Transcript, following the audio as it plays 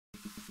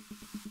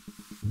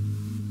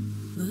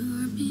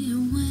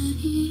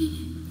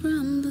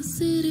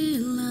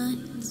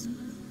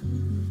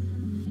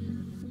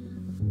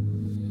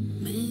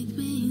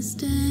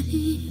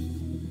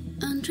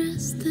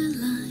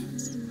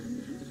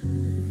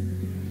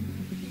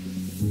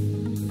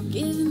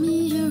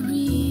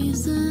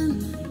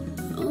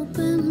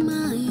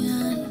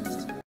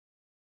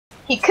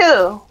He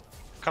cool.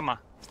 Come on.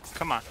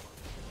 Come on.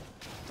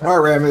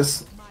 Alright,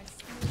 Ramus.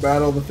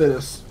 Battle of the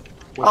fittest.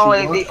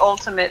 Only the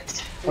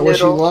ultimate I wish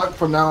you noodle. luck.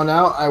 From now on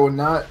out, I would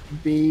not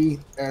be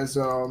as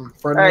friendly.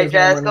 Alright, as I am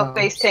Jazz, right go now,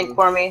 face so- tank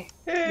for me.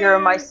 You're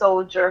my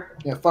soldier.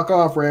 Yeah, fuck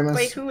off, Ramus.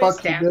 Wait, who fuck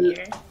is down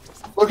here?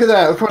 Look at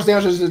that. Look how much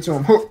damage I just did to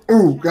him.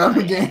 Ooh, got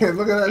him again.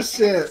 Look at that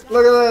shit.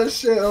 Look at that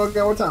shit. Oh,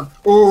 okay, one time.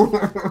 Ooh.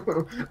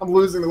 I'm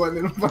losing the wet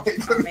noodle fight.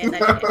 Oh man, I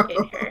can't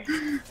hit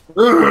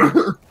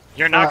her.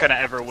 You're not gonna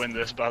ever win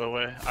this, by the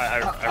way.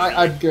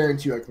 I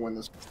guarantee you I can win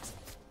this.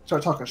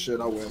 Start talking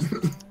shit, I'll win.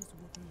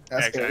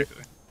 Yeah, exactly.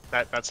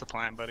 That's the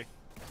plan, buddy.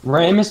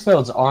 Ramus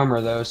builds armor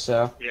though,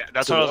 so. Yeah,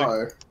 that's what I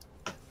was.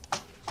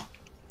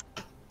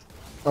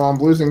 Oh, I'm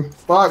losing.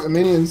 Fuck, the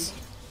minions.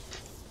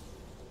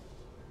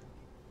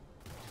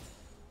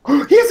 He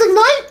has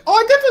Ignite! Oh,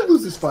 I definitely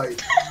lose this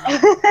fight.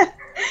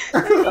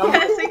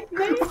 Yes,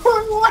 Ignite.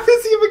 Why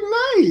does he have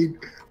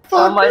Ignite? So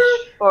Fucker. much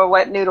for a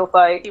wet noodle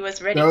fight. He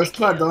was ready No, to it's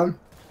not kill. done.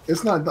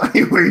 It's not done.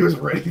 He was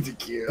ready to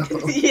kill.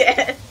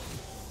 Yeah.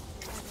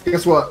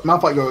 Guess what?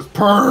 Malphite goes,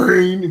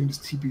 PAIN! And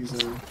just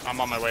TPs in.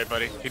 I'm on my way,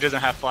 buddy. He doesn't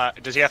have flash.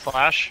 Does he have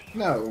flash?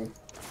 No.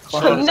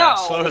 Slow his No.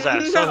 ass. Slow his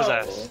ass. Slow his No.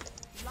 ass.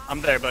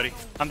 I'm there, buddy.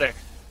 I'm there.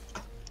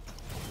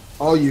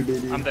 All you,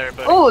 baby. I'm there,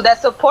 buddy. Ooh,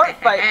 that support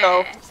fight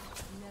though.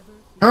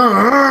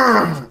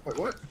 Wait,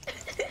 what?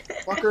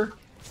 Fucker.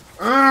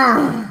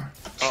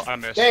 Oh, I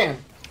missed. Damn.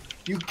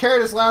 You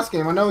carried us last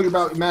game. I know you're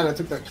about mad I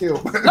took that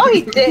kill. No,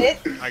 he did.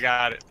 I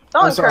got it.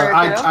 Don't I'm sorry,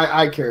 encourage him.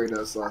 I carried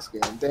us last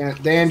game.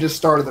 Dan just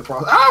started the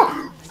process.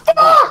 Oh!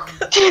 Fuck!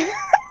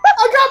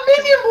 I got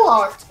minion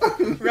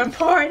blocked!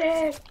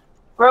 Reported.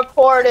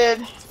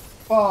 Reported.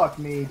 Fuck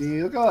me,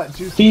 dude. Look at that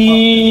juicy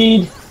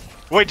Feed!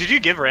 Wait, did you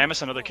give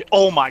Ramus another kill?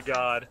 Oh my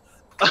god.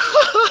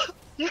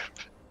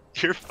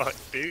 You're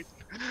fucked, dude.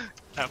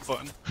 Have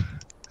fun.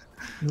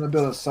 I'm gonna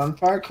build a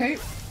Sunfire Cape?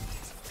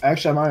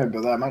 Actually, I might even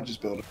build that. I might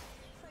just build it.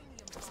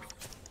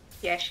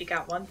 Yeah, she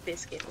got one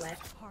biscuit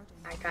left.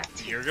 I got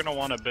two. You're gonna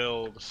want to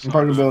build. I'm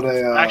probably gonna build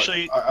a.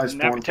 Actually,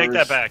 never Iceborne take that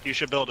first. back. You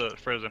should build a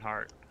frozen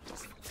heart.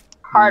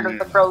 Heart of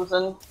the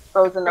frozen.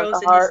 Frozen of the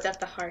Frozen heart. is of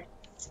the heart.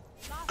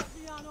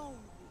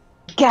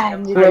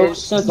 God,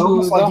 Closer It's to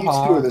almost the like you two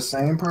are heart. the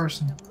same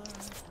person.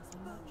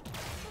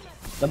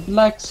 The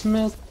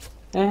blacksmith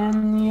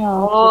and the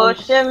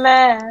Lotion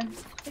man.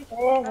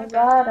 Ain't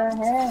got a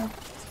hand.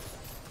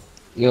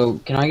 Yo,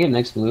 can I get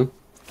next blue?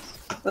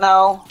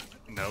 No.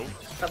 No.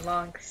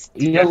 Belongs.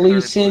 You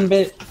loosen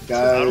bit. I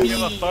don't Guys,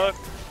 give a fuck.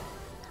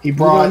 he You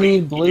brought. don't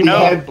need blue. You know,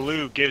 had-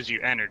 blue gives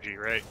you energy,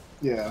 right?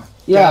 Yeah.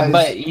 Yeah, Guys,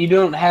 but you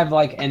don't have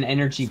like an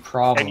energy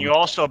problem. And you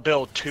also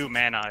build 2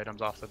 mana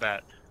items off the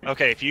bat.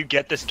 Okay, if you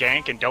get this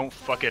gank and don't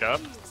fuck it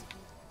up,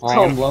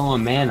 Well, I'm low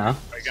on mana,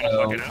 Are you gonna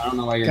so fuck it up? I don't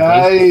know why you're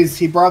ganking. Guys,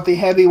 he brought the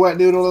heavy wet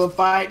noodle to the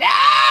fight.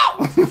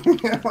 No!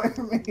 Get away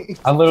from me.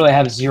 I literally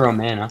have 0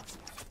 mana.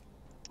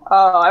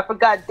 Oh, I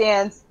forgot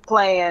Dan's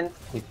playing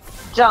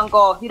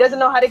jungle. He doesn't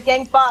know how to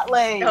gank bot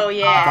lane. Oh Bot's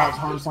yeah.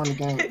 hardest on the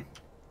game.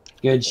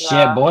 Good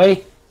Yeah. shit,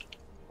 boy.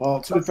 Well,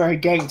 to be fair, he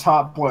ganked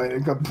top point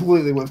and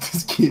completely whipped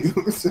his Q.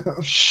 So.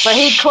 But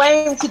he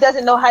claims he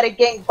doesn't know how to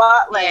gank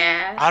bot lane.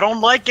 Yeah. I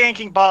don't like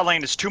ganking bot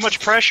lane. It's too much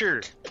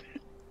pressure.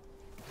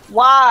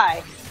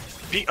 Why?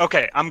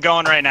 Okay, I'm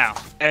going right now.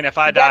 And if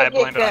I You die, I gotta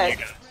blame get it on you good.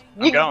 guys.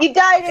 I'm going. You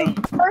died in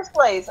the first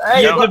place. All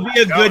right. You have to be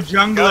a Go. good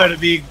jungler Go. to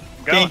be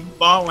Go. ganking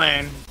bot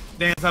lane.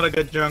 Dan's not a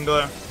good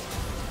jungler.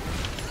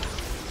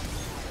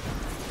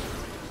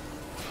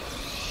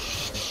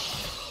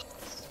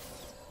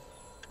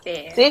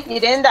 There. See, you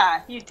didn't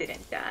die. You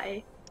didn't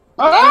die.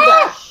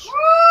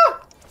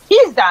 Ah!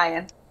 He's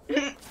dying.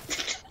 I'm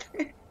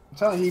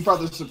telling you, he brought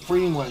the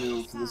supreme wet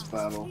noodle to this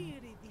battle.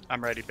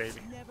 I'm ready, baby.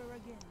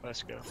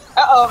 Let's go.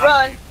 Uh-oh,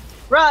 run.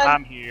 Run.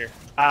 I'm here.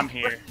 I'm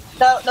here.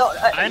 No.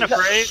 I ain't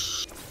afraid.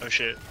 Oh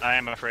shit, I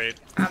am afraid.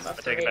 I'm I take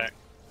afraid. it back.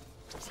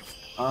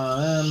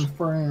 I'm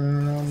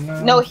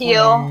friend. No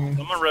heal. I'm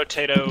gonna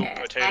rotato.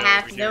 Yeah, Rotato I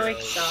have over no here.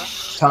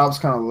 exhaust. Top's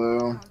kind of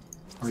low.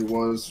 Or he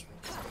was.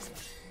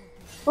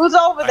 Who's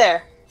over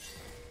there?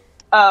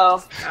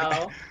 Oh.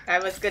 Oh, I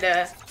was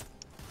gonna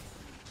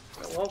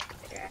go over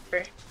there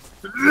after.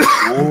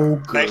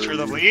 Okay. Thanks for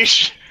the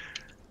leash.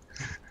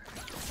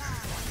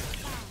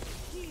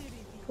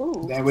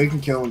 Ooh. Damn, we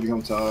can kill him if he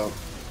comes top.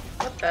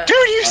 What the? Dude,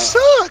 you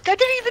suck! I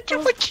didn't even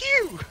do a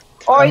Q!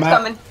 Or he's I'm at-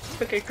 coming.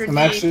 Took a I'm grenade.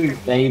 actually.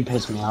 Then you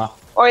piss me off.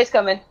 Or he's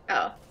coming.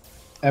 Oh,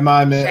 Am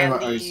I mid? Oh,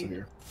 Sandy. he's still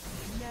here.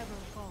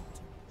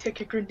 took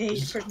a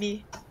grenade for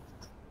me.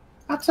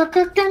 I took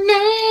a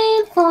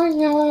grenade for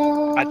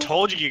you. I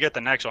told you you get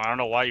the next one. I don't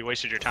know why you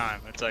wasted your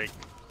time. It's like,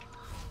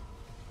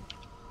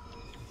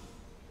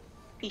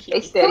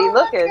 They steady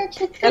looking.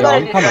 They're Yo, gonna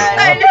I'm do coming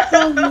drag.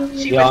 I know.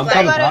 She Yo, I'm was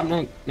coming like, top,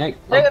 Nick.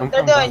 They're I'm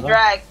doing coming top.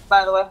 drag,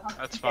 by the way.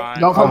 that's fine.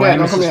 Don't come Oh, in.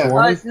 Don't Ramus come is in. No,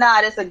 forward. it's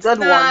not. It's a good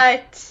one.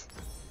 not.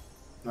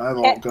 I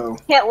won't go.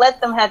 Can't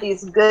let them have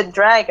these good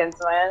dragons,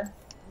 man.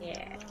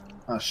 Yeah.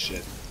 Oh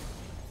shit.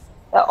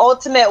 The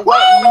ultimate wet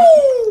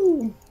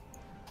Woo!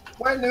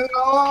 Wet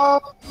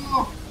noodle.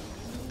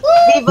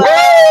 Viva!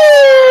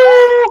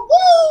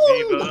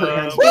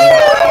 Viva.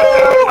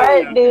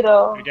 Wet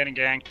Dero. You're getting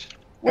ganked.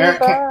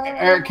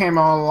 Eric came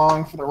all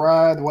along for the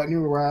ride, the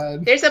new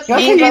ride. There's a peek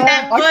in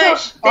that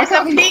bush. There's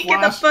a peek in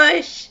the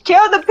bush.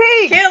 Kill the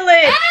pig. Kill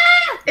it.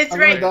 It's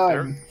right.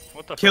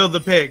 What the Kill the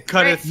pig.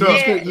 Cut Right its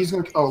throat. there. He's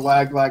gonna. Oh,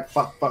 lag.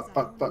 Fuck.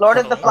 Lord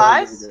of the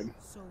Flies?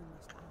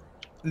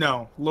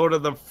 No, Lord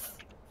of the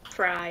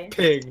Fry.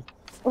 Pig.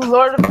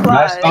 Lord of the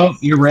Nice. Flies. Oh,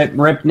 you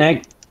rip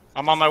neck.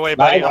 I'm on my way,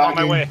 buddy. I'm on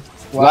my way.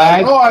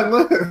 Lag. Oh, I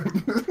live.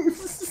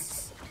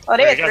 Oh,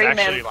 they Are had you guys 3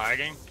 actually men.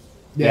 lagging?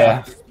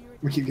 Yeah.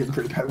 We keep getting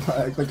pretty bad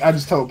lag. Like I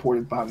just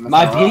teleported behind them.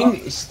 My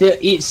ping still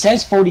it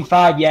says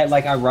 45 yet,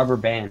 like I rubber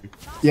band.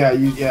 Yeah,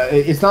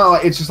 it's not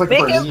like it's just like We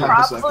the first can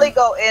half a probably second.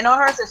 go in on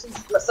her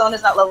since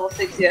Sona's not level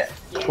 6 yet.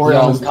 Or Yo,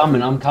 else-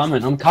 I'm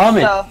coming.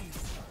 So,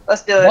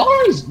 let's do it.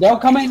 Boys,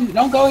 don't come in,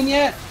 don't go in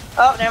yet.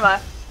 Oh, never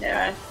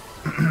mind.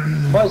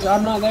 Boys,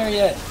 I'm not there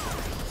yet.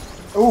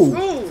 Ooh.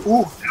 Ooh.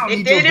 Ooh.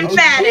 It didn't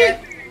matter.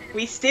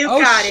 We still Oh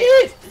got it.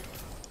 shit!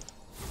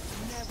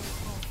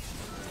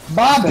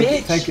 Bye,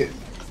 bitch. Take it.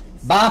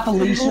 Bye,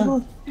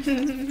 Felicia.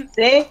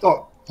 See?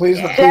 Oh, please,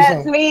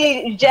 Yeah.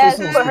 Jazz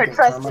please put her don't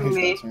trust turn in my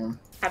me. headphones on.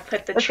 I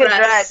put the Let's get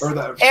trust. dragged. Or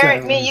that Eric,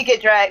 shit. me, you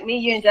get dragged. Me,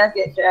 you, and Jazz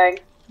get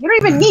dragged. You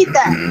don't even need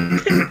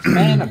that.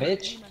 Man, a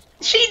bitch.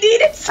 She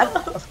needed some.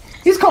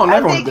 He's calling I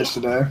everyone a think- bitch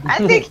today. I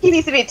think he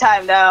needs to be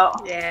timed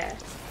out. Yeah.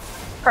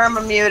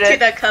 Perma To muted.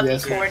 the cubby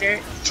Yes. corner.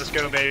 Let's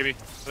go, baby.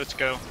 Let's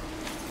go.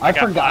 I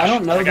got forgot. I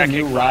don't know flash. I the got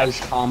new kick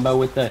Ryze combo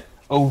with the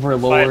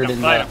Overlord and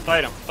Fight the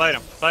him. Fight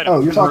him.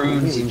 Oh, you're talking to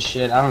runes me. and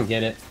shit. I don't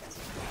get it.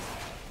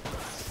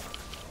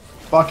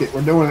 Fuck it,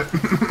 we're doing it.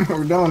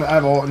 We're doing it. I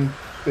have ult in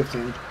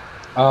 15.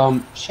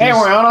 She's, Hey,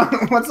 Oriana,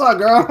 what's up,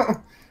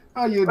 girl?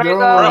 How you We're doing?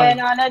 going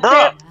on a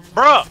Bruh! trip.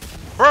 Bruh!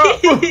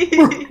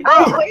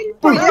 I'm waiting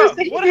for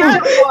you. What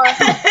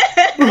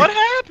happened? What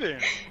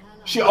happened?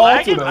 She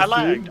Lagging? ulted us, I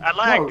lagged. dude. I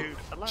lagged, No, dude.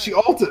 I lagged. She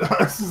ulted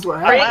us. This is what I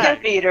happened. Freaking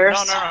lagged.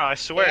 feeders. No, I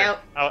swear.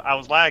 Yep. I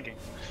was lagging.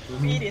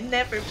 Feeding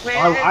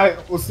everywhere.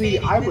 Well, see,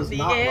 I was in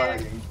the not air.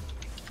 lagging.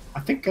 I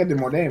think I did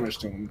more damage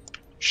to him.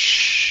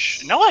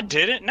 Shh. No, I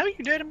didn't. No, you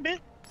didn't, bitch.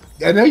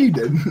 I know you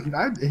did.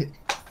 I did.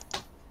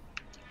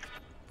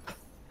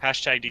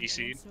 Hashtag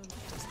DC.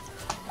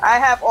 I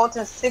have ult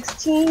in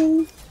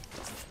 16.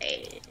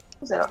 Hey.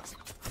 What's it up?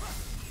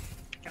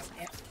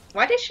 Okay.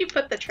 Why did she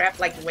put the trap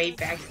like way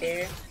back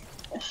there?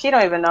 She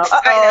don't even know.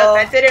 I know Uh-oh.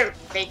 that didn't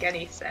make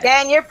any sense.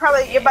 Dan, you're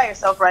by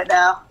yourself right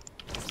now.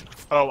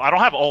 Oh, I don't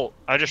have ult.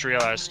 I just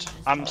realized.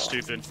 I'm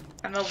stupid.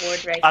 I'm a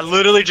ward right I here.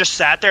 literally just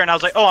sat there and I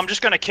was like, oh, I'm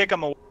just gonna kick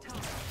him away.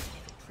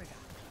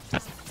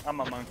 I'm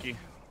a monkey.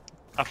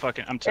 I'm Here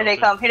tilted.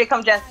 they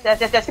come, Jess.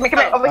 Come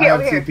here, over I here, have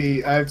over here.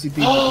 TP. I have TP.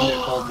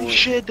 Oh,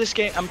 shit, this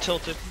game. I'm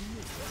tilted.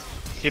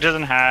 He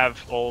doesn't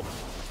have ult.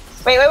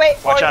 Wait.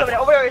 Watch Ori's out. over there.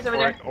 Ori's over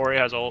there. Ori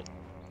has ult.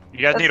 You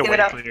guys Let's need to give wait it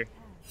up. clear.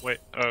 Wait,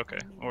 oh, okay.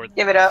 Or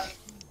Give it up.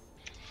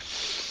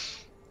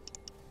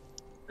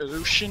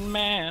 Lotion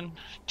man,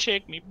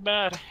 take me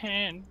by the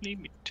hand,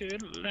 lead me to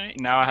the lane.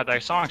 Now I have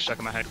that song stuck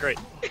in my head. Great.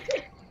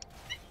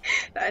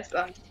 That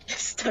song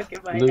stuck in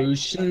my head.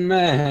 Lucian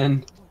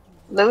man.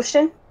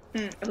 Lucian?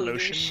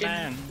 Lotion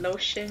man.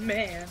 Lotion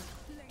man.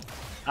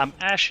 I'm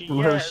ashy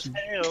Lotion.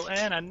 as hell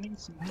and I need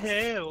some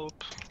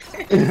help.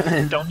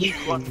 Don't you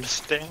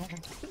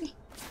understand?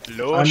 I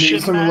Lotion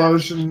need some man.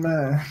 lotion,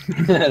 man.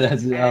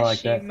 That's I like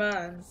Ashy that.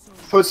 man.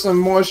 Put some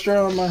moisture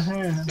on my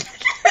hand.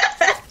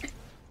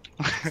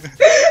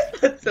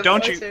 Put some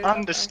Don't you moisture on my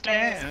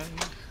understand?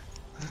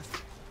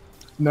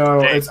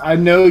 No, Hey. it's. I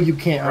know you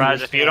can't.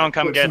 Ryze, if you don't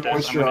come Put get some this, I'm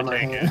moisture gonna on my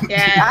take hand.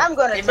 Yeah, I'm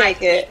gonna they might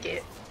take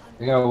it.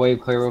 I gotta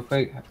wave clear real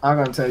quick. I'm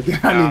gonna take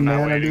it. No, I need I'm not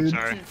mana, waiting, dude.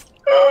 sorry.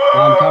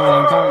 No,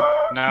 I'm coming.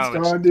 No, It's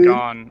it's gone, dude.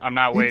 gone. I'm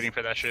not waiting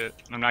for that shit.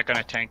 I'm not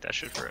gonna tank that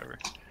shit forever.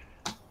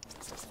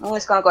 I'm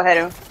just gonna go ahead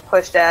and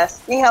push Jazz.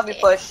 You can help me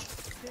push,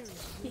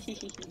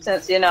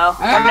 since you know.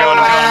 I'm going.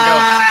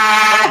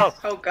 Oh,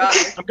 Oh god.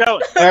 I'm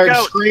going. Eric,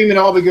 Go. scream and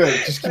all be good.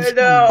 Just keep I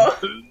know.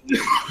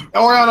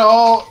 Oriana,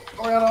 all.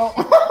 Oriana, all.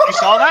 You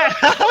saw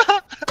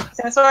that?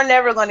 Since we're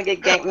never gonna get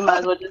ganked, we might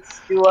as well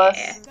just do us.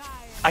 Yeah.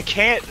 I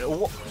can't.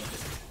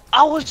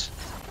 I was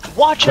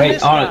watching Wait,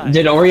 this guy.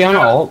 did Oriana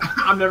ult?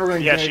 I'm never gonna.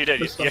 Yes, gank she did.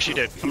 this Yes, she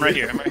stuff. did. I'm right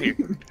here.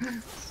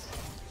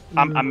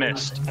 I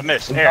missed. Go,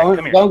 Eric,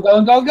 come here.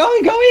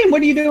 go in.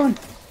 What are you doing?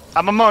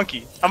 I'm a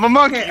monkey. I'm a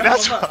monkey. I'm a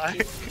That's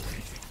monkey.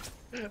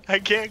 why. I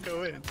can't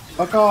go in.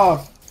 Fuck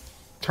off. Hey,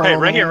 Turtle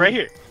right here, man. right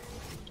here.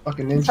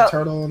 Fucking Ninja So-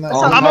 Turtle and that.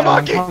 so- I'm a coming,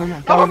 monkey.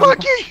 coming, I'm a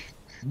monkey.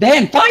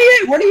 Dan, fight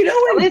it! What are you At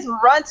doing? least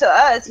run to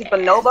us, you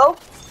bonobo.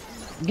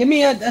 Give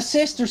me an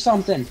assist or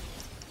something.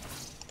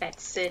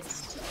 That's it.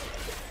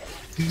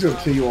 He's gonna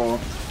kill you all.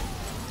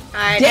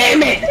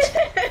 Damn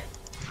it!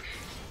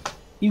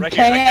 You Right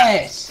here,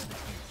 right Kajaz!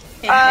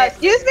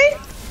 Excuse me?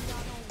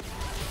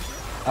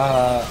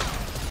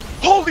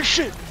 Holy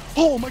shit!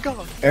 Oh my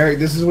god! Eric,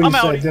 this is what I'm you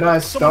out. said. Did I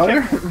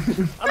Someone stutter?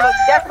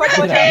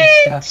 Definitely.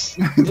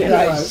 Did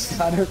I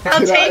stutter? I'll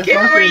Did I take it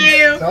for fucking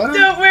you. stutter?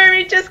 Don't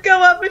worry, just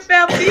go up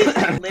without me. Live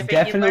and you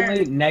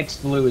Definitely learn. next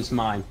blue is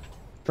mine.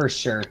 For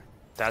sure.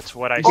 That's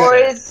what I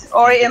said.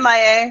 Ori MIA.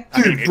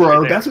 I mean, Dude, it's bro, right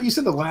there. that's what you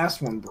said the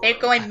last one, bro. They're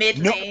going mid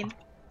No. lane.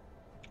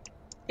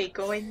 They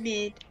going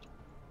mid.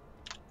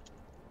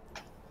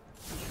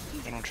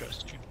 I don't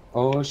trust you.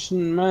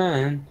 Ocean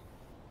man,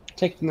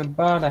 taking me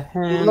by the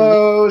hand.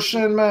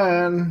 Lotion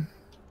man.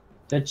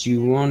 That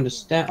you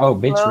understand. Oh,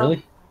 bitch, Hello?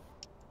 really?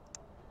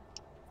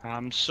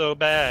 I'm so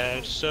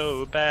bad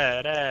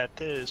at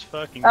this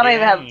fucking I don't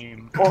even have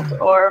game.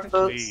 ult or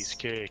Please boots.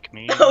 kick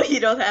me. Oh,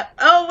 you don't have.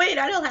 Oh wait,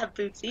 I don't have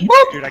boots either.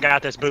 Dude, I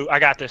got this, boot. I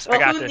got this. Well, I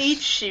got who this.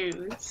 needs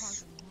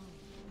shoes?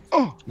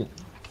 Oh,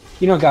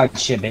 You don't got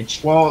shit,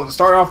 bitch. Well,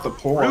 start off the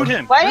poor. root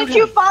him. Why root didn't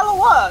you him.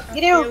 follow up?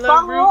 You didn't Feel a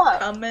follow root up.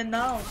 coming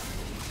on.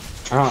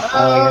 I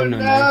Oh don't know,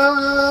 man.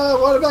 no!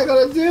 What am I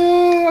gonna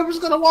do? I'm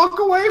just gonna walk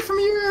away from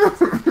you.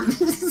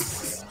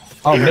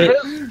 Oh,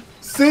 bitch.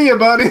 See ya,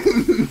 buddy.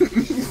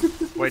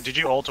 Wait, did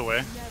you ult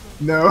away?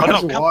 No, Oh I no,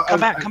 just come, walk- come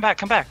back, I- come back,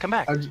 come back, come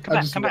back, I come just,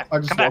 back, come back, I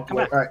just come back, walk come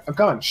away. back. Alright, I'm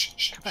coming. Shh,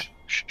 shh, Come back.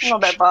 shh. I'm a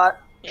bad bot.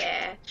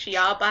 Yeah, she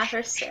all by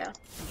herself.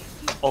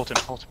 Ult him,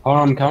 ult him. Oh,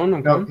 I'm coming,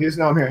 I'm No,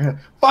 coming. I'm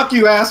here. Fuck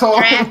you, asshole.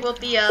 Drag will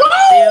be up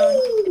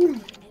Woo!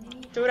 soon.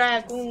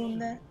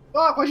 Dragoon.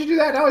 Fuck, why'd you do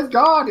that? Now he's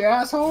gone, you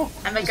asshole.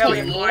 I'm gonna go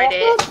and ward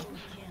it.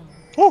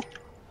 Woo.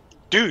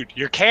 Dude,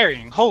 you're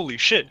carrying. Holy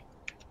shit.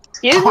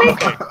 Excuse me?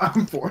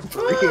 I'm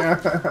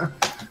 4-3.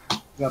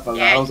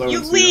 Yeah, you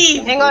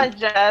leave. Hang on,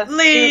 Jess.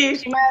 Leave.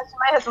 She might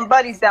have some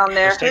buddies down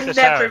there. Just take You'll this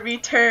never tower.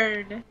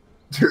 return.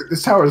 Dude,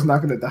 this tower is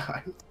not gonna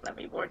die. Let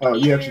me ward Oh,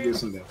 here. you actually do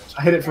some damage.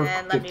 I hit it for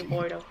And let me 50.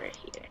 ward over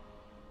here.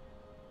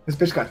 This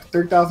bitch got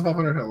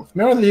 3,500 health.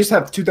 Remember they used to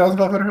have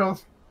 2,500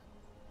 health?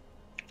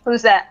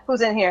 Who's that?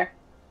 Who's in here?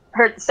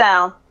 Heard the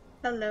sound.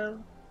 Hello.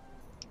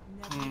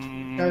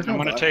 I'm Guys,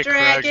 gonna don't take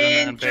Dragon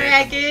Dragon, and bait him.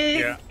 dragon.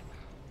 Yeah.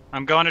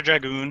 I'm going to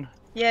Dragoon.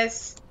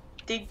 Yes,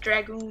 dig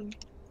dragoon.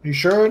 You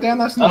sure, Dan?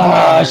 That's Oh, not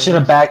I should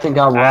have backed and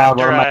got robbed.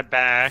 After What am I- I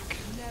back.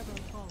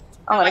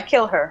 I'm gonna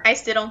kill her. I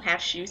still don't have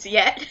shoes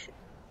yet.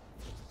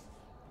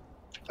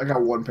 I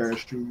got one pair of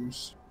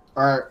shoes.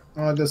 Alright,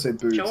 I'll just say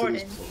boots.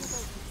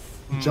 Jordans.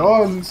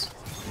 Johns.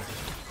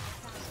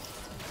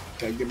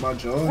 Gotta get my You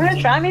Johns. wanna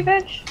try me,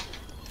 bitch?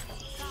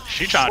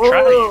 She trying to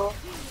try you. Whoa.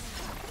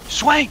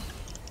 Swing!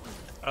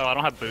 Oh, I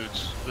don't have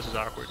boots. This is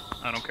awkward.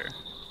 I don't care.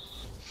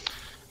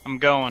 I'm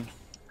going.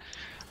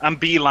 I'm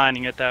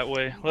beelining it that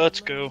way. Let's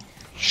go.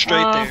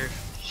 Straight there.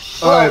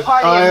 Alright,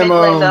 party in mid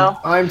lane, though.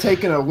 I'm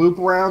taking a loop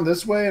around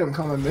this way and I'm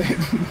coming mid.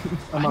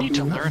 I need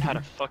to learn how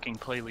to fucking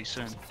play Lee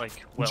Sin.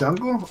 Like, well,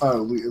 Jungle?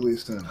 Oh, at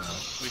least then. Lee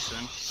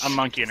Sin. I'm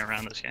monkeying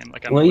around this game.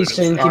 Like, I'm Lee literally-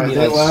 Sin can Alright, be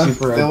they like left.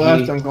 super They OP.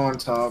 left. I'm going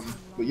top.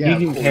 But yeah, You of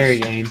can course. carry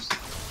games.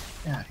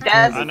 Yeah,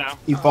 Yes. I know.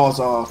 he falls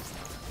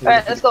off.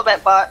 Alright, let's go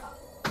back bot.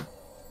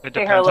 It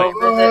Take her depends. low.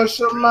 Oh,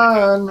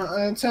 shaman,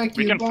 I take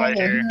We you can by fight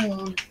the here.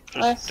 hand. Just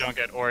Nice. don't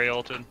get Ori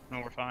ulted. No,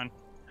 we're fine.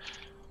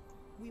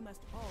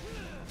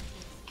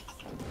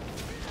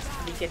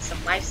 We get some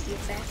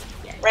lifesteal back.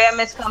 Yes. Ram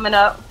is coming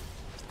up.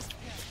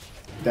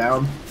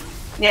 Down.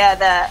 Yeah,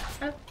 that.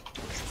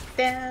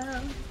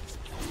 Down.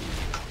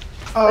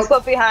 Let's Oh, go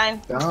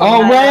behind. down.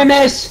 Oh,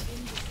 Ramus!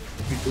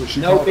 She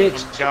No, called-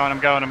 bitch. I'm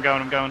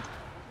going.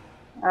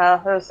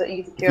 That was an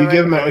easy If kill. you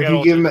give him, right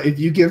a, if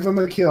you give him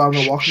a kill, I'm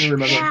gonna walk in the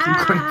room and I'm gonna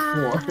keep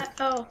going for.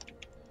 Oh.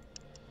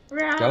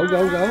 Right. Go,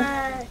 go, go.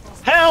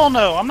 Hell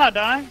no! I'm not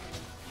dying.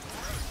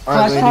 All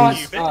right, Toss,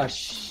 ladies,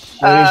 toss.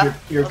 Oh, shit.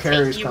 your I'll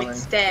carry's take you coming.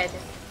 instead.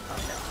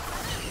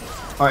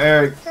 All right,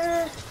 Eric,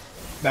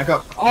 back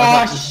up. Oh,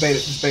 Back up. Just bait it.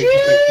 Just bait.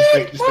 Just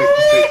bait. Just bait.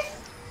 Just bait.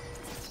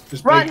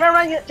 Just Run, bait.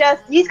 run, Jess.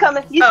 He's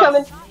coming. He's Oh.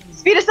 coming.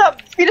 Speed us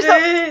up. Speed us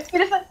up.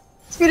 Speed us up.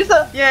 Speed us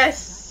up.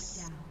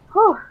 Yes.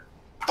 Whew.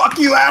 Fuck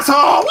you,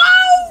 asshole!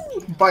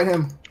 Woo! Fight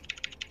him.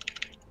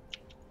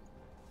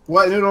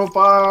 What noodle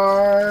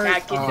fire?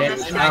 God, give Oh, me I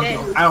this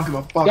don't give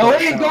a fuck. Go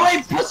about in, that. go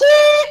in, pussy!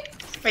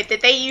 Wait,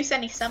 did they use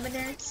any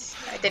summoners?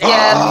 I didn't.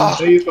 Yeah.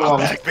 They used all of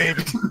them. Back,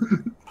 baby.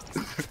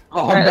 Oh,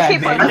 Alright, I'm let's back,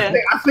 keep baby.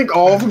 pushing. I think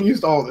all of them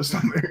used all their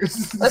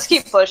summers. Let's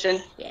keep pushing.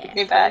 Yeah.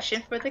 Be back.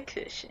 Pushing for the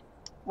cushion.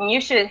 And you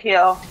should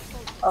heal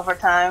over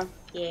time.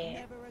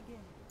 Yeah.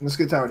 Let's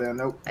get tower down.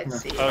 Nope. Come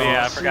Let's here. see. Oh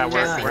yeah, I forgot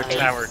where Nice.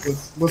 tower.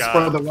 Let's God.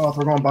 spread the wealth.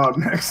 We're going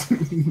bottom next.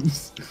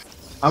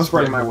 I'm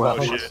spreading my wealth.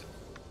 Oh shit.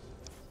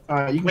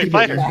 Alright, you can Wait, keep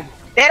fight it. her.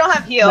 They don't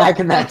have heal.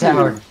 Back in that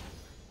tower.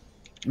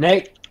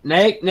 Nick, Oh,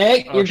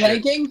 you're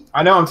shit. taking?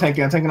 I know I'm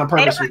tanking. I'm taking on They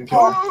purpose. don't We can have kill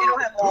ult. him. They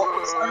don't have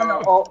ult. So I don't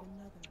know ult.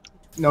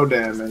 No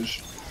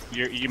damage.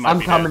 You might I'm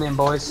be coming dead. in,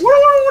 boys.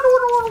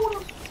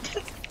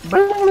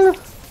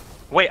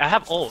 Wait, I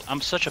have ult.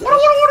 I'm such a pussy.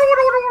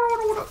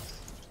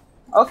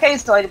 Okay,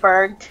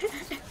 Zoidberg.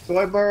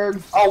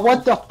 Zoidberg. Oh,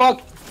 what the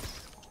fuck?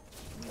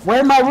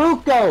 Where'd my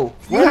root go?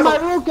 Where'd my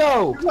root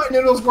go? My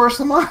noodle's worse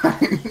than mine.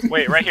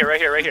 Wait, right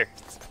here.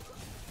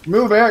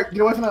 Move, Eric.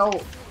 Get away from that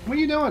ult. What are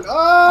you doing? Oh,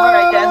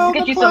 Alright, Jess,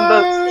 get you some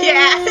boots.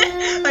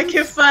 Yeah. I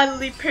can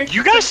finally purchase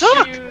You guys some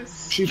suck.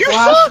 shoes. She You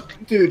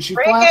flashed, dude. She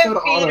flashed out Freaking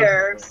of auto.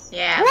 feeders.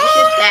 Yeah. Look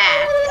at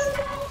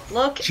that.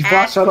 Look She at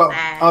flashed out of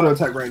that. auto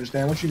attack range.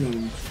 Dan, what you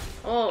mean?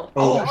 Oh.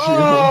 Oh, that shit.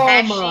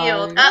 That my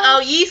shield. God. Uh oh,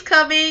 Yee's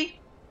coming.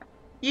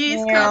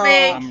 Yee's Yeah.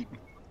 coming.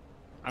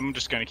 I'm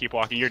just gonna keep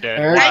walking. You're dead.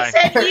 Eric? Why? I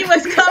said he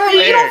was Hey, coming.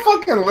 you don't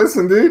fucking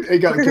listen, dude. He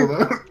got to kill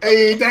him.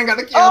 Hey, Dan got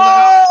to kill him.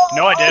 Oh!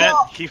 No, I didn't.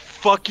 He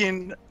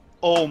fucking.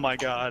 Oh my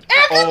god.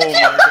 Oh my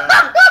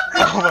god.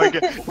 Oh my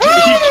god. Dude,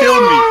 he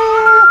killed me.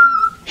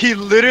 He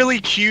literally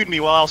queued me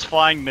while I was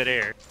flying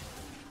midair.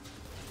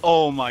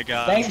 Oh my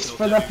god. Thanks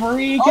for the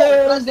free Oh,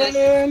 kill, goodness.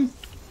 Dan.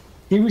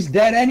 He was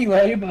dead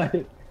anyway,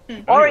 but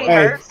Ori Hey,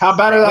 hurts. how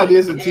bad an idea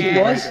is it to Yeah. be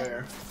right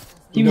there?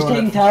 he was Doing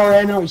taking it. tower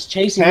and I was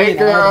chasing Hey, me.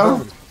 and I had girl.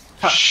 to-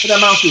 What that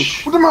mount do?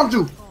 What the mount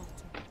do?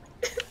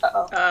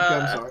 Uh-oh. Okay,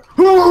 I'm sorry.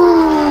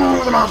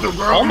 What the mount do,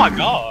 girl? Oh my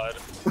god.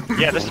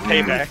 Yeah, this is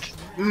payback.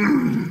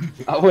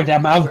 Oh, what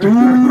that mouth do?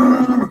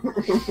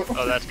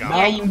 Oh, that's gone.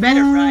 Yeah, you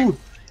better run.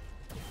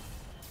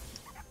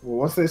 Well,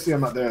 once they see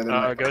I'm not there,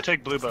 then Go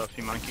take blue buff,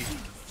 you monkey.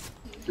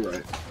 you're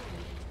right.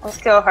 Let's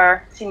kill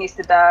her. She needs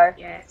to die.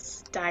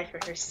 Yes, die for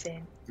her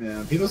sin.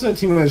 Yeah, people said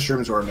Team Win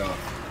streams were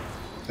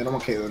enough. They don't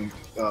want Caitlyn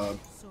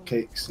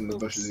cakes in the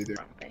bushes either.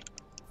 Probably.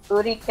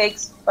 Booty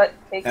cakes, butt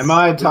cakes. Am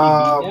I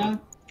top? Yeah.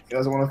 He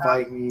doesn't want to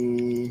fight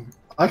me.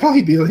 I like how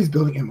he's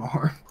building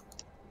MR.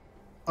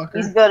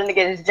 He's Fucker. building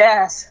against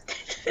Jazz.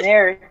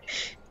 Mary.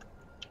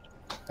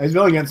 He's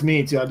building against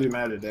me too. I do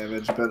matter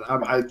damage, but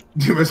I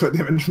do most of my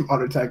damage from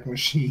auto attack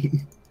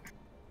machine.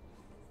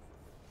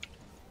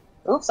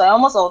 Oops, I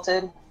almost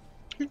ulted.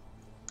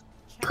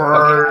 I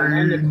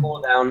learned the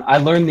cooldown. I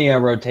learned the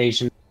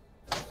rotation.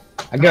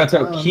 I go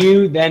to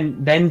Q,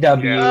 then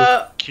W,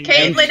 Yeah. then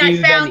Caitlyn, Q, I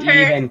then found E, her.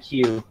 then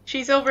Q.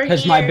 She's over here.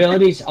 Because my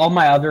abilities, all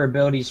my other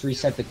abilities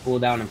reset the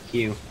cooldown of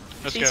Q.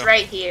 Let's She's go.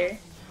 right here.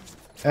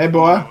 Hey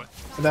boy,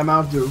 what that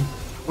mount do?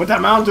 What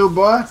that mount do,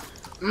 boy?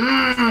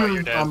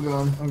 you're dead. I'm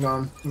gone. I'm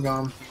gone. I'm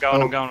gone.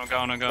 I'm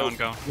going.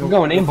 I'm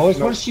going in, boys.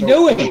 What is she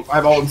doing? I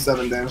have ult and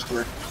 7 damage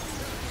to her.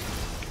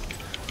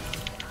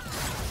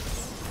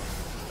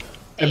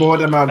 Hey boy, what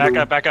that mount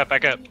do? Back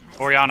up.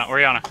 Oriana.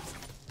 I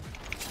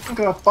don't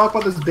give a fuck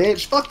about this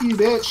bitch. Fuck you,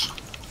 bitch.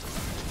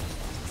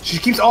 She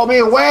keeps all me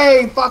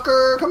away,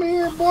 fucker. Come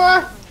here,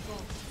 boy.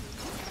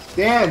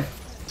 Dan,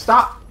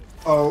 stop.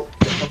 Oh,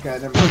 okay,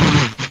 never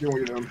mind. You know what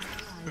you're doing.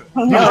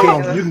 You can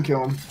kill him. You can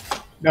kill him.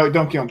 No,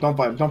 don't kill him. Don't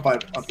fight him. Don't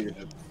fight him. I'll figure it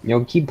out.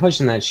 Yo, keep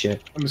pushing that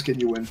shit. I'm just kidding.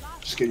 You win.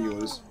 Just kidding. You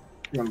lose.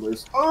 You're gonna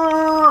lose.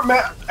 Oh,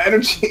 man,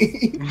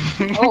 energy.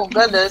 Oh,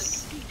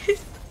 goodness.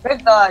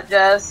 Good God,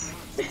 Jazz.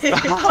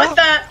 What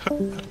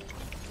the?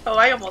 Oh,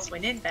 I almost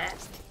went in that.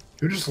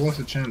 Who just left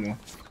the channel?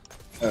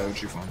 Oh,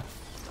 she fine.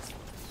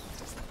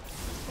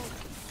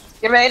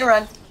 Get ready to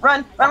run.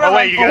 Run, run, Oh run,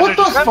 wait, you run. guys what are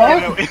the just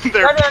fuck? in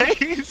their Run, run.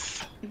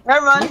 pace.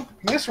 Run, run.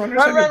 Yes, run,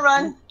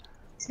 Run.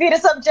 Speed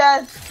us up,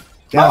 Jazz.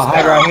 Oh,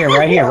 hide right here,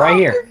 right here, right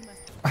here.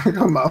 I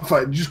go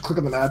Malphite. You just click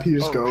on the map. He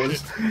just Oh,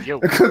 goes. shit. Yo.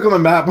 I click on the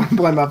map.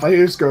 Blind Malphite. He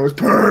just goes.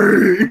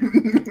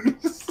 Pain.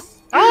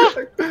 Ah!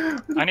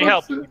 I need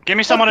help. Give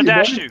me someone to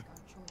Fuck you, dash buddy. to.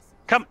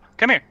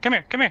 Come here.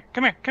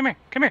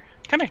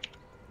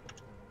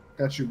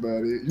 Got you,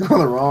 buddy. You're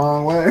going the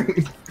wrong way.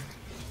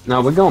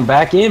 No, we're going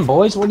back in,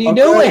 boys. What are you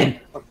Okay. doing?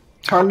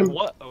 Turn him.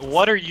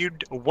 What are you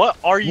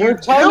We're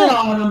turning doing?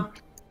 on them.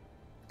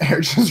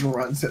 Eric just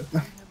runs at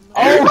them.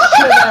 Oh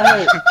shit, that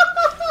hurt.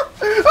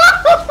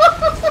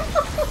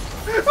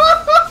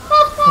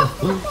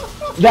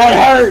 That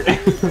hurt.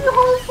 Your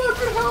whole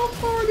fucking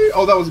health party.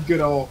 Oh, that was a good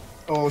ult.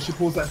 Oh, she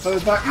pulls that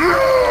feathers back.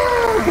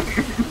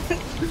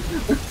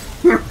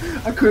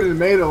 I couldn't have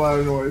made a lot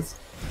of noise.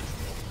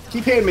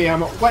 Keep hitting me.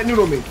 I'm white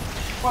noodle me.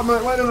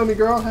 White noodle me,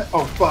 girl.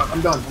 Oh fuck,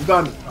 I'm done.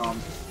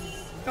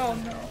 Oh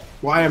no.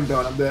 Well, I am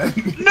done. I'm dead.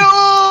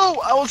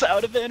 No! I was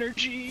out of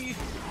energy.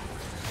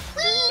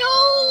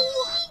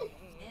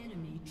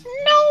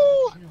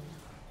 No!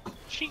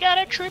 She got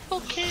a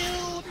triple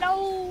kill.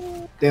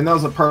 No! Damn, that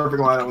was a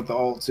perfect lineup with the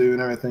ult too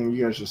and everything.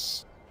 You guys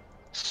just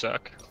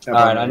Suck.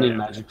 Alright, I need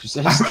magic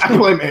resist. I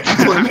blame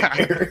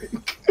Eric.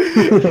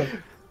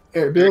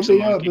 Eric, build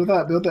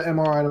the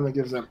MR item that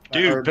gives them.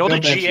 Dude, or build a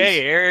Banshees.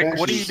 GA, Eric.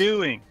 What are you Banshees.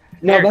 doing?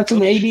 No, that's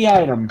an AD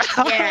item.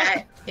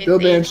 Yeah. it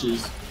Build made-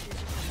 Banshees.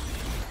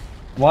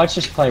 Watch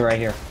this play right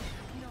here.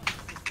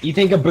 You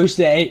think a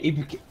boosted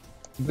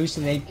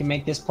 8 can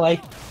make this play?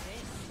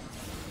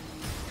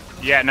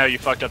 Yeah, no, you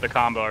fucked up the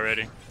combo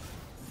already.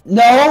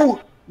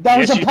 No! That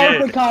Yes, was a you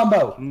perfect did.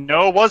 combo!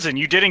 No, it wasn't.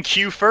 You didn't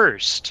Q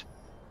first.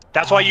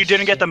 That's why Oh, you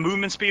didn't get the shit.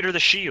 movement speed or the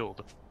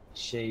shield.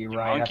 Shit, you're You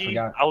right, monkey.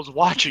 I forgot. I was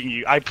watching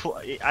you.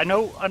 I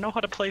know how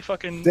to play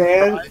fucking.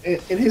 Dan,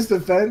 in his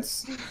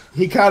defense,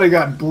 he kind of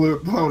got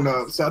blown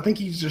up, so I think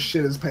he just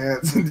shit his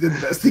pants and did the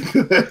best he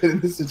could in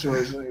this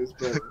situation. He was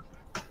better.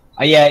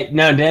 Yeah,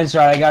 no, Dan's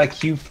right, I got a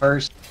Q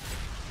first,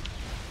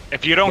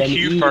 If you don't Then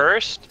Q E.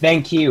 first,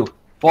 then Q.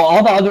 Well,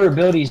 all the other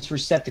abilities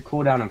reset the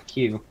cooldown of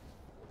Q.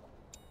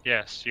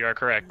 yes, you are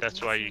correct.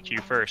 That's why you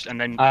Q first, and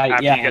then Yeah,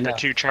 after you I get the know.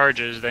 2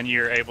 charges, then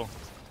you're able.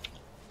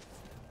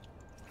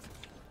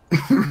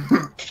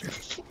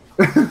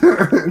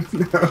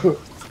 No.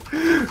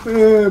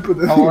 Put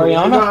the Oh,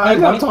 Oriana? No, I'm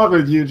Hey, not buddy. talking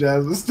with you,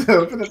 Jazz, but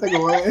still, put that thing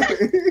away.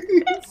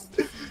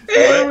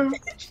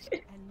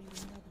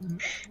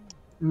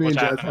 Me What's and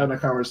Jazz happening? having a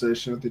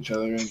conversation with each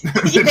other. And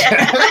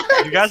Yeah.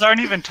 You guys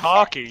aren't even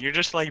talking. You're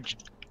just like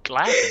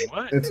Laughing?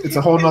 What? It's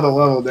a whole nother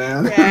level,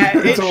 Dan. Yeah,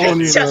 it's a whole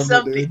new it's just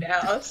level, something dude.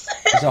 else.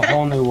 It's a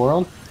whole new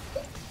world.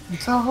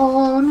 It's a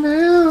whole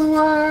new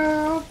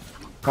world.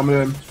 Coming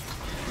in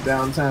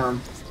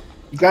downtown.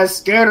 You guys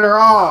scared her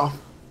off.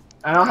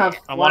 I don't have.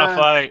 I want to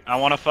fight. I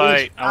want to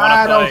fight. I I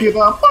want to don't fight. give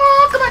a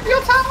fuck about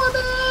your talent,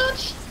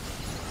 bitch.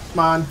 Come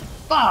on.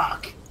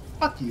 Fuck.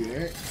 Fuck you,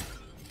 Eric.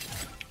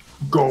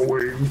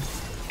 Going.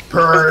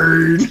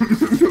 Pain.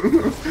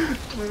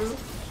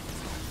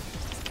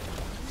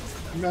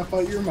 I'm not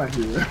fight. You're my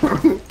hero.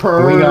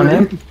 Are we going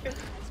in?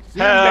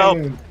 Help!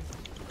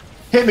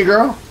 Hit me,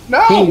 girl.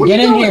 No. Team, where get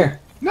you in going? here.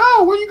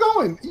 No, where you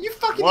going? You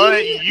fucking What?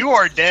 idiot. You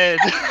are dead.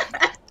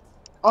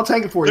 I'll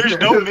take it for you. There's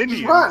Here. no Just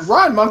minions.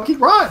 Run, monkey,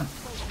 run!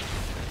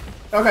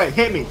 Okay,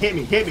 hit me,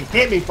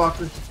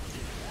 fucker.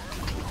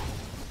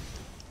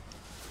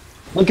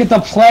 Look at the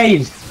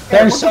plays.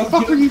 They're what so the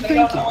fuck cute. are you They don't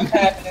know thinking? what's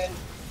happening.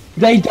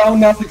 They don't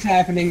know what's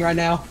happening right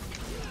now.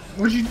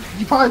 Would you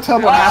probably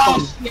tell what Oh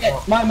happened. shit!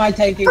 My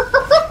tanking.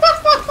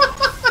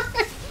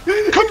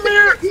 Come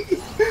here!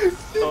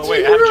 Oh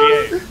wait, I have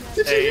GA.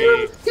 Did Hey. you hear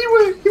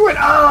him? He went,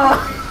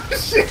 oh,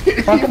 shit.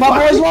 Fuck my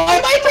boys, why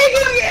am I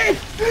taking again?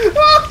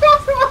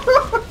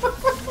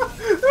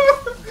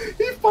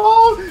 He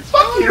falls.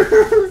 Fuck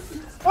you.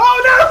 Oh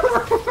no!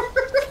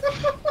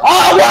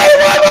 Oh, why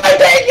am I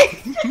taking?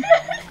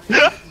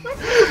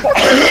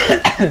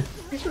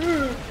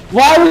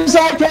 Why was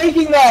I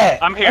taking that?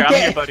 I'm here, I'm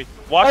here, buddy.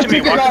 Walk I to me,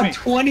 took walk to about me.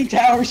 20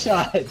 tower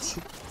shots.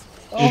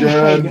 Oh I'm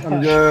good, my I'm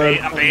god. good.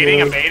 I'm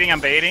baiting, I'm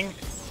baiting.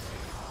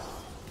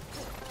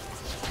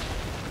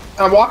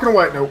 I'm walking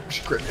away. Nope,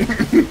 she crit.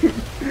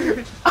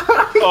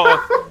 Oh,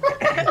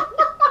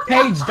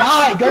 Paige,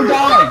 die! Go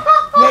die!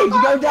 Paige,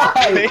 go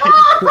die!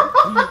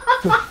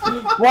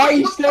 Why are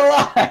you still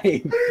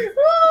alive?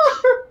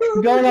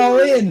 Going all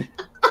in.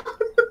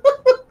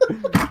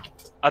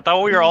 I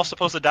thought we were all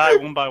supposed to die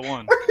one by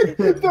one. You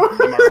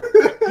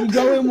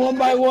go in one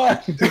by one.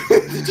 Did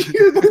you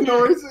hear the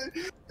noise?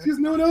 Does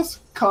no one else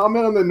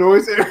comment on the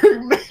noise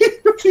Eric made?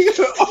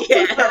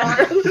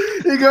 Yeah.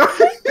 He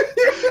goes.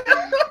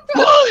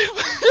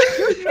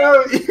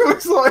 No, he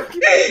was like,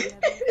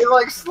 it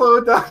like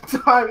slowed down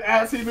time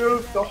as he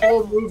moved the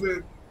whole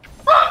movement.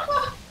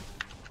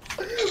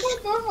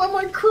 I'm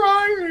like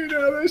crying right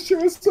now. That shit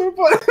was so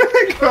funny.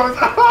 He goes,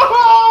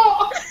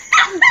 oh!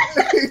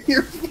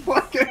 You're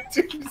fucking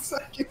 2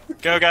 seconds.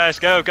 Go guys,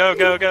 go.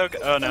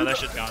 Oh no, that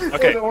shit's gone.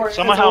 Okay,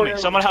 someone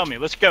help me,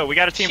 let's go. We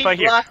got a team She fight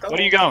here. blocked the What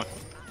are you going?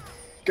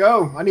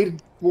 Go. I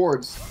need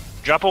wards.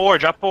 Drop a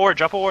ward.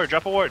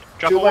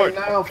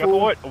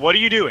 What are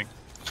you doing?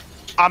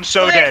 I'm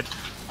so dead.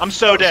 I'm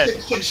so dead.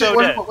 What's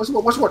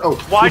what? Oh.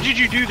 Why did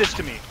you do this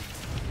to me?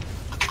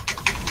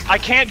 I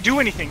can't do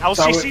anything. I was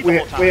CC the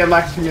whole time. We had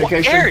lack of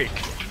communication.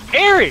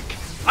 Eric!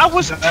 I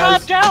was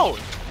tapped out!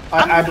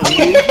 I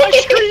believe. My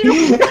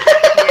screen!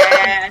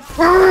 Yeah.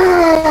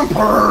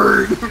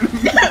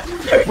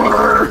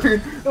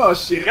 Burn! Oh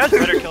shit. You guys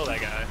better kill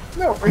that guy.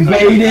 No,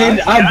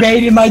 I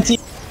baited my team.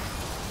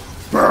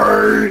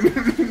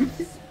 Burn!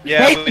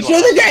 Yeah, Hey, we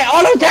shoot the guy!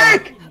 Auto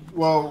attack!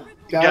 Well,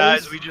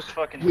 guys, we just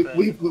fucking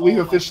we've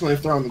officially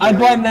thrown the I game.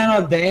 blame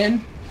that on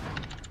Dan.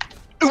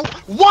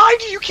 Why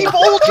do you keep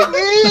ulting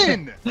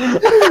in?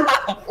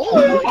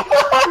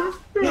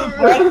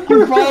 Why did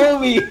you follow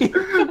me? Why'd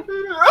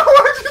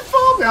you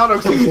fall me? I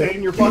don't know, stay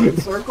in your fucking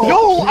circle.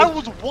 No, I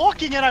was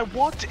walking and I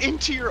walked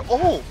into your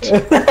ult.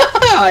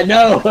 I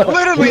know.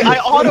 Literally, I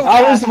auto.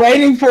 I was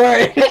waiting for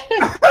it.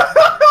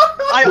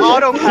 I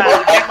auto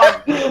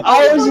pass.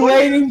 I was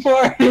waiting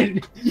for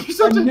it. You're I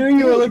such a knew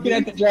you were looking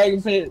at the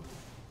dragon pit.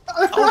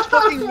 I was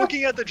fucking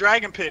looking at the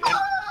dragon pit. And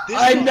this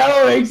I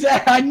know,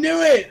 exactly. I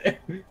knew it.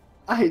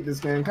 I hate this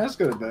game. Can I just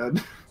go to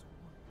bed?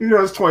 You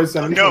know it's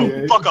 27. No,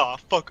 28. fuck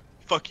off.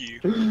 Fuck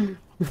you.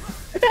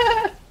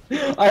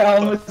 I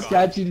almost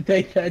got you to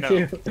take that No.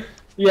 too.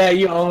 Yeah,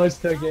 you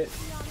almost took it.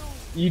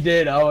 You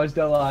did, almost,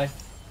 don't lie.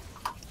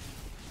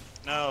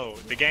 No,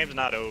 the game's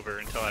not over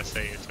until I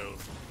say it's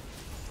over.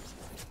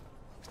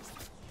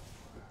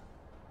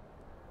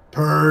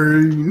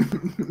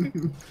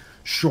 Pain.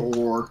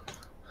 Sure.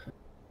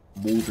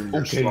 Moving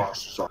Okay.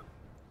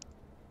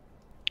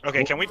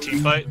 Okay, can we team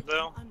fight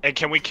though? And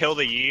can we kill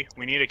the Yi?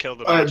 We need to kill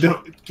the.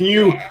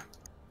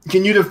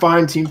 Can you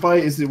define team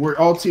fight? Is it we're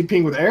all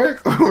TPing with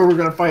Eric, or we're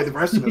gonna fight the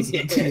rest of us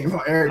in the team?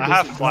 Eric I does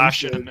have some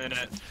flash in dumb a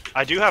minute.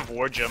 I do have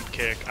war jump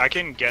kick. I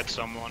can get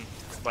someone.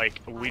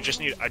 Like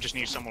I just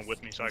need someone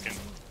with me so I can.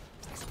 shit.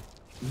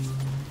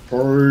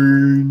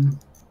 Pain.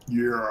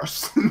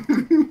 Yes.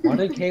 Why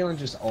did Kaylin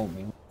just ult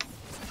me?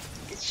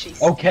 She's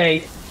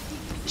Okay.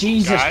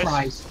 Jesus Guys?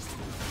 Christ.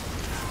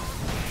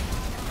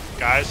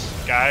 Guys.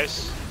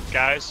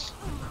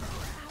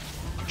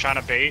 I'm trying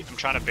to bait.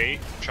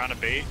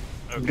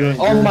 Okay. Good.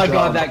 Oh my job.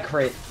 god, that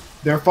crit.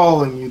 They're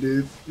following you,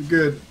 dude. You're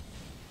good.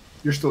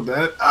 You're still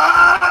dead.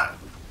 Ah!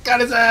 Got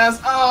his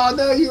ass. Oh,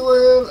 no, you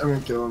live. I'm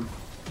gonna kill him.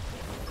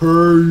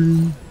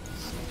 Pain.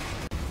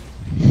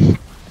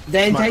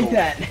 Dan, My take goal.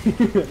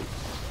 that.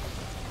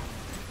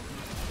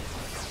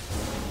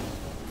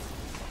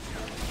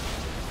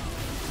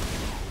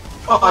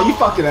 Oh, you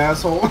fucking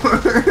asshole.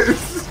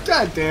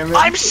 God damn it.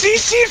 I'm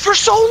CC'd for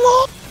so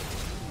long!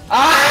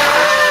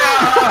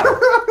 Ah!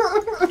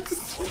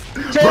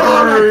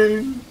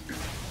 Burn.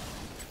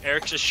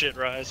 Eric's a shit,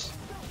 Ryze.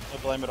 I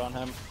blame it on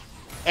him.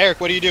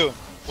 Eric, what are you doing?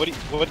 What?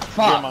 You're a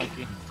Fuck.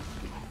 monkey.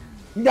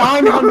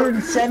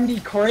 970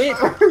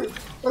 crit?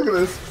 Look at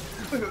this.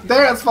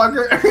 Dance,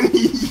 fucker.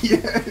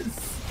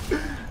 Yes.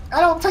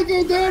 I don't take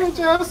any damage,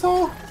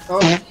 asshole.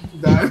 Oh,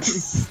 died.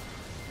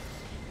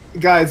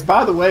 Guys,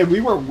 by the way,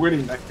 we were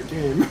winning that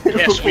game.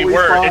 Yes, we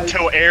were,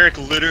 until Eric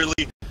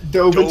literally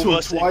dove into it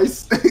us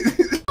twice.